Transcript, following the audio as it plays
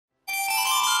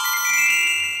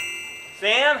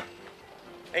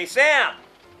Hey, Sam!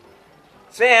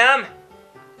 Sam!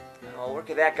 Oh, where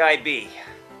could that guy be?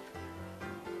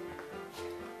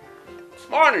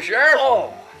 Morning, Sheriff.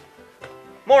 Oh!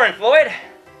 Morning, Floyd.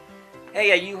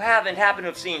 Hey, you haven't happened to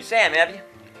have seen Sam, have you?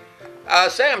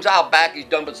 Sam's out back. He's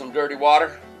dumping some dirty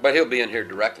water, but he'll be in here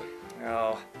directly.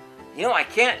 Oh, I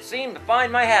can't seem to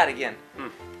find my hat again.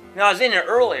 I was in there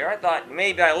earlier. I thought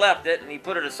maybe I left it and he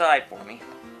put it aside for me.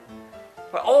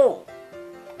 But,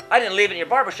 I didn't leave it in your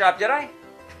barber shop, did I?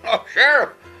 Oh,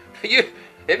 Sheriff,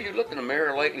 have you looked in the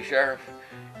mirror lately, Sheriff?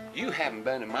 You haven't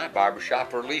been in my barber shop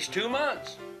for at least 2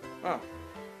 months. Oh,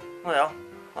 well,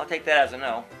 I'll take that as a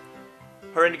no.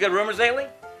 Heard any good rumors lately?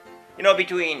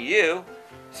 Between you,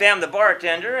 Sam the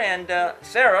bartender, and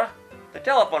Sarah, the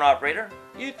telephone operator,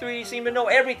 you three seem to know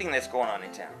everything that's going on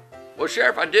in town. Well,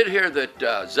 Sheriff, I did hear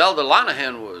that Zelda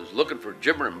Lonahan was looking for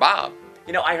Gibberin Bob.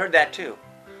 I heard that too.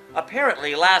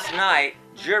 Apparently, last night,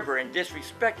 Gibberin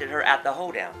disrespected her at the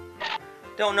hoedown.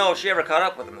 Don't know if she ever caught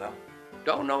up with him, though.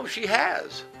 Don't know if she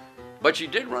has. But she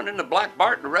did run into Black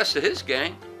Bart and the rest of his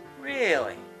gang.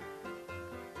 Really?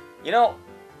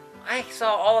 I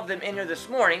saw all of them in here this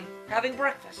morning having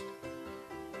breakfast.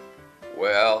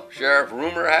 Well, Sheriff,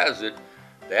 rumor has it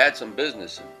they had some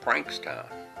business in Prankstown.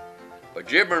 But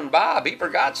Gibberin Bob, he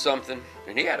forgot something,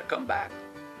 and he had to come back.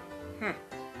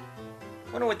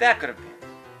 Wonder what that could have been.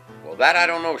 Well, that I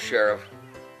don't know, Sheriff.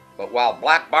 But while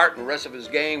Black Bart and the rest of his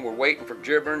gang were waiting for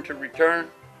Gibberin to return,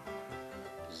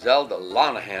 Zelda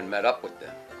Lonahan met up with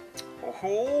them.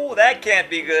 Oh, that can't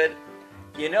be good.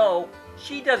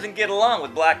 She doesn't get along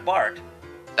with Black Bart.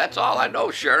 That's all I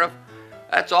know, Sheriff.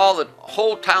 That's all the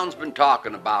whole town's been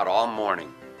talking about all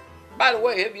morning. By the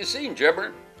way, have you seen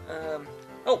Gibberin?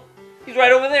 He's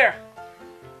right over there.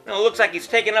 Looks like he's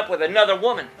taken up with another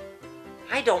woman.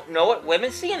 I don't know what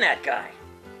women's seeing that guy.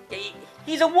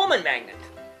 He's a woman magnet.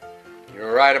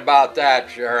 You're right about that,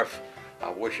 Sheriff. I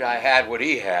wish I had what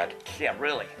he had. Yeah,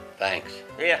 really. Thanks.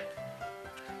 Yeah.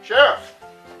 Sheriff!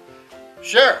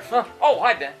 Sheriff! Huh? Oh,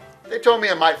 hi, Ben. They told me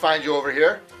I might find you over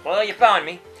here. Well, you found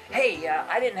me. Hey,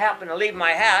 I didn't happen to leave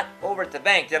my hat over at the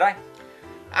bank, did I?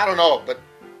 I don't know, but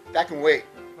that can wait.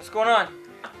 What's going on?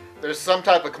 There's some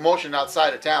type of commotion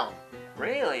outside of town.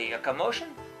 Really? A commotion?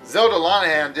 Zelda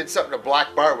Lonahan did something to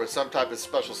Black Bart with some type of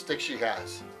special stick she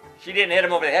has. She didn't hit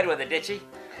him over the head with it, did she?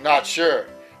 Not sure,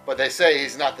 but they say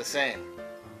he's not the same.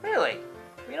 Really?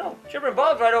 Gibberin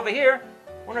Bob's right over here.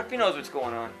 Wonder if he knows what's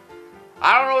going on.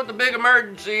 I don't know what the big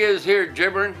emergency is here,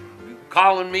 Gibberin. You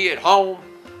calling me at home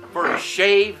for a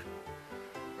shave?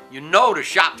 You know the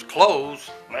shop's closed.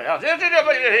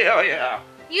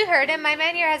 You heard him. My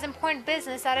man here has important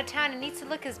business out of town and needs to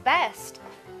look his best.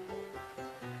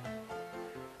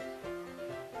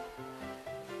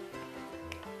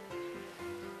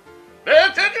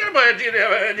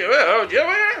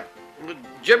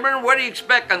 Gibberin, what do you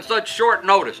expect on such short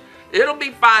notice? It'll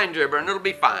be fine, Gibberin. It'll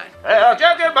be fine. I've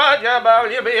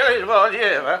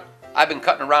been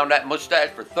cutting around that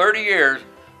mustache for 30 years.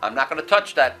 I'm not going to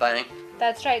touch that thing.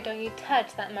 That's right. Don't you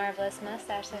touch that marvelous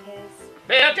mustache of his.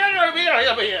 Now,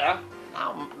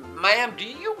 ma'am, do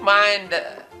you mind...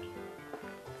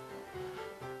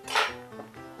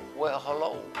 Well,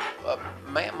 hello.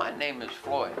 Ma'am, my name is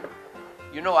Floyd.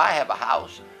 I have a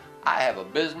house. I have a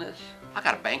business. I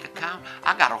got a bank account.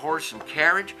 I got a horse and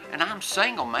carriage. And I'm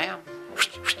single, ma'am.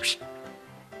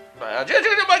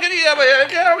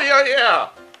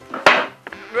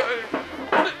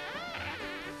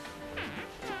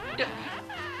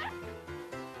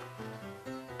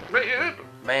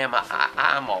 Ma'am,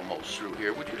 I'm almost through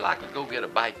here. Would you like to go get a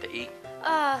bite to eat?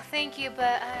 Oh, thank you,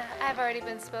 but I've already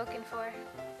been spoken for.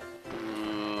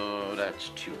 Oh, that's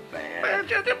too bad.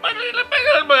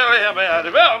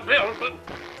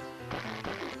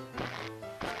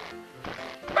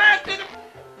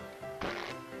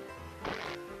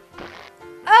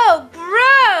 Oh,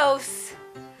 gross!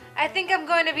 I think I'm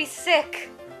going to be sick.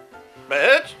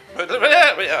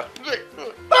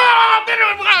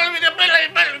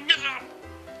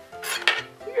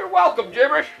 You're welcome,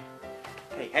 Gibberish.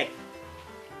 Hey.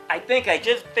 I think I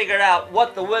just figured out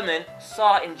what the women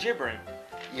saw in Gibberin.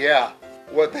 Yeah,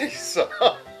 what they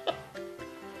saw.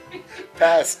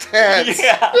 Past tense.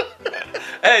 Yeah.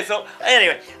 Hey, so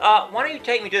anyway, why don't you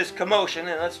take me to this commotion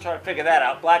and let's try to figure that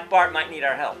out. Black Bart might need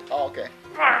our help. Oh, okay.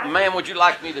 Ma'am, would you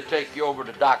like me to take you over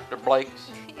to Dr. Blake's?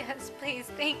 Yes,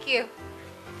 please. Thank you.